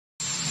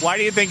Why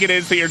do you think it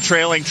is that you're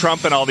trailing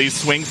Trump in all these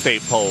swing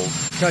state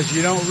polls? Because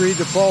you don't read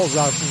the polls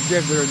out and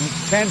give there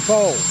 10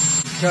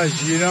 polls.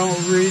 Because you don't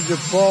read the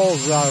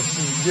polls out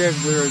and give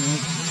there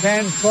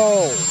 10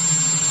 polls.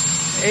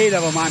 8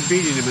 of them, I'm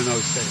beating them in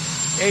those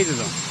states. 8 of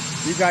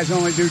them. You guys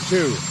only do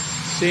 2.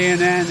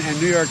 CNN and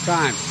New York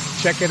Times.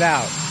 Check it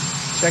out.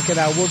 Check it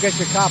out. We'll get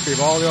you a copy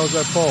of all those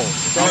polls.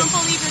 Okay? You don't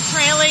believe you're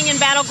trailing in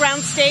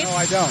battleground states? No,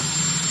 I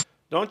don't.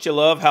 Don't you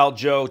love how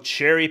Joe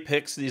cherry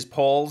picks these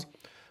polls?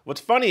 What's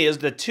funny is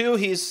the 2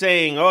 he's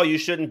saying, oh, you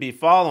shouldn't be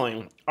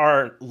following,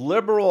 are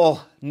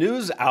liberal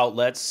news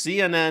outlets,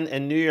 CNN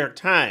and New York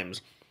Times,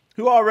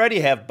 who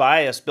already have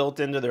bias built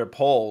into their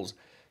polls.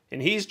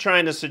 And he's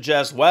trying to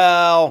suggest,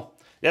 well,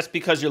 that's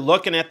because you're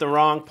looking at the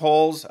wrong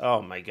polls.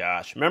 Oh my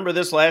gosh. Remember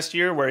this last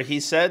year where he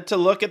said to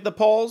look at the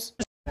polls?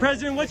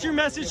 President, what's your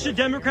message to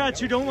Democrats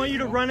who don't want you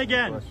to run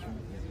again?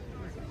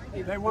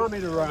 They want me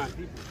to run.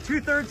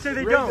 2/3 say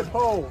they Read don't. The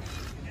polls.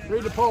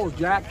 Read the polls,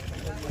 Jack.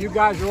 You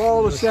guys are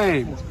all the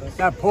same.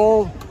 That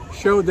poll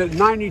showed that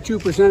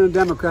 92% of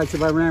Democrats,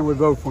 if I ran, would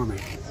vote for me.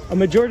 A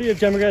majority of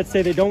Democrats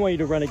say they don't want you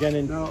to run again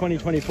in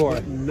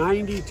 2024.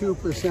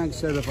 92%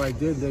 said if I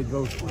did, they'd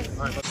vote for me.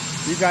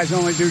 You guys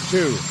only do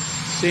 2.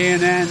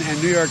 CNN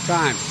and New York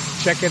Times.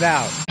 Check it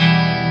out.